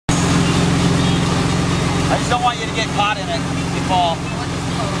I just don't want you to get caught in it if you fall.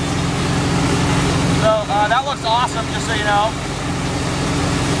 So that looks awesome, just so you know.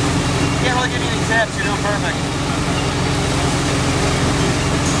 Can't really give you any tips, you're doing perfect.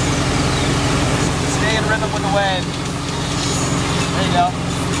 Stay in rhythm with the wave. There you go.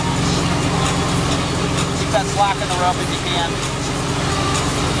 Keep that slack in the rope if you can.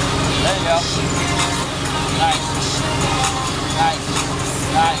 There you go. Nice. Nice.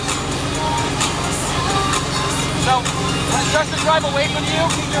 Nice. So, when it starts to drive away from you,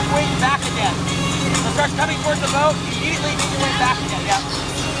 keep your weight back again. When it starts coming towards the boat, immediately keep your weight back again. Yeah.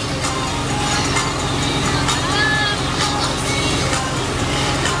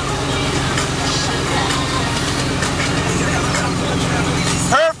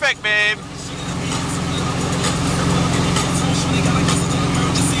 Perfect, babe.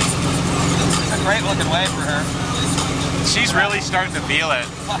 It's a great looking wave for her. She's really starting to feel it.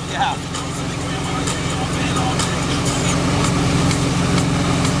 Fuck yeah.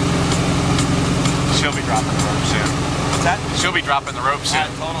 She'll be dropping the rope soon. What's that? She'll be dropping the rope soon.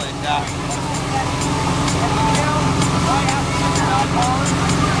 Yeah, totally. Yeah.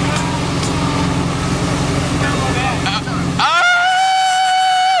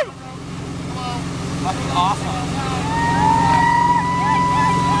 Fucking awesome.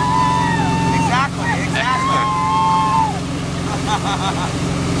 Exactly, exactly.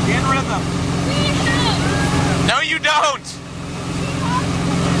 In rhythm. No, you don't.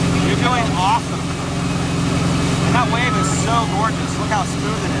 You're doing awesome. And that wave is so gorgeous. Look how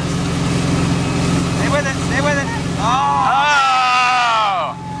smooth it is. Stay with it, stay with it.